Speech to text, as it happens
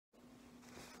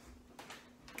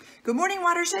Good morning,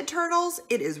 Watershed Turtles.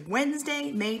 It is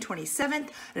Wednesday, May 27th,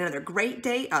 another great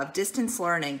day of distance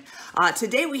learning.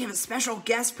 Today we have a special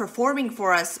guest performing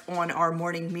for us on our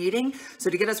morning meeting. So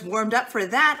to get us warmed up for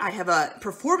that, I have a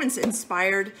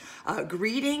performance-inspired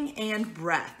greeting and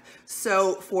breath.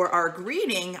 So for our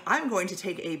greeting, I'm going to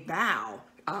take a bow,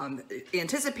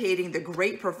 anticipating the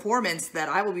great performance that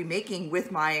I will be making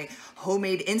with my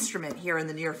homemade instrument here in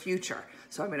the near future.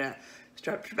 So I'm going to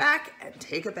stretch back and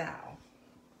take a bow.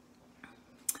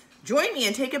 Join me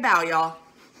and take a bow, y'all.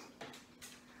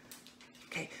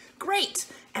 Okay, great.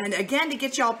 And again, to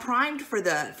get y'all primed for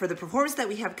the performance that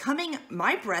we have coming,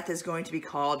 my breath is going to be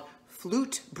called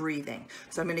flute breathing.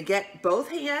 So I'm going to get both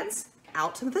hands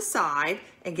out to the side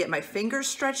and get my fingers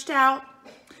stretched out.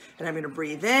 And I'm going to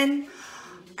breathe in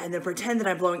and then pretend that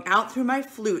I'm blowing out through my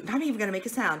flute. And I'm even going to make a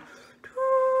sound.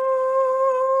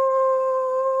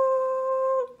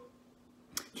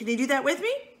 Can you do that with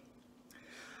me?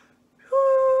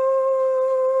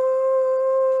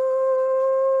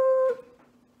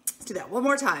 Let's do that one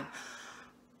more time.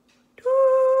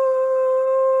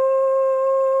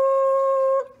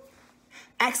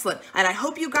 Excellent. And I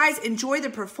hope you guys enjoy the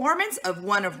performance of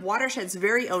one of Watershed's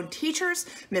very own teachers,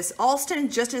 Miss Alston,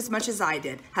 just as much as I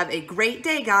did. Have a great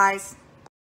day, guys.